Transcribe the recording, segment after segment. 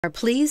Are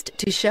pleased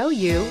to show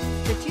you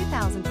the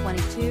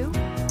 2022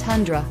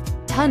 Tundra.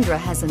 Tundra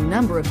has a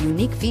number of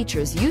unique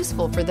features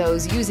useful for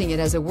those using it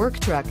as a work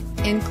truck,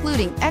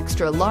 including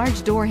extra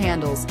large door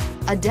handles,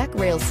 a deck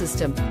rail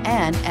system,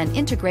 and an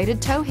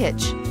integrated tow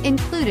hitch.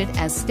 Included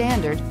as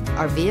standard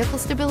are vehicle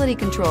stability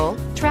control,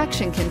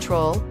 traction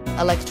control,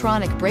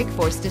 electronic brake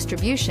force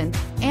distribution,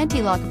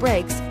 anti-lock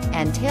brakes,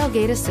 and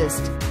tailgate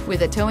assist.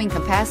 With a towing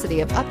capacity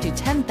of up to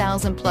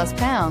 10,000 plus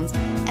pounds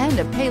and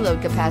a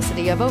payload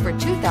capacity of over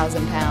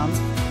 2,000 pounds,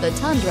 the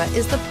Tundra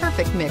is the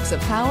perfect mix of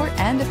power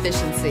and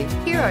efficiency.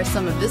 Here are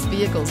some of this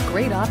vehicle's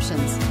great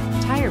options: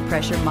 tire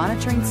pressure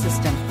monitoring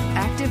system,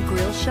 active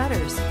grille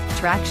shutters,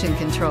 traction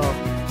control,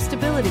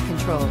 stability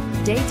control,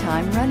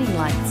 daytime running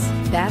lights,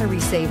 battery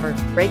saver,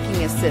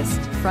 braking assist,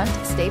 front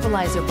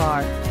stabilizer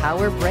bar,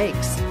 power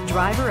brakes,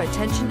 driver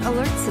attention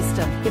alert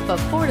system. If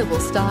affordable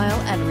style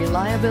and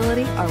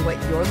reliability are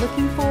what you're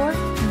looking for,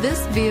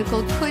 this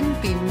vehicle couldn't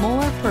be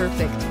more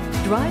perfect.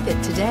 Drive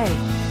it today.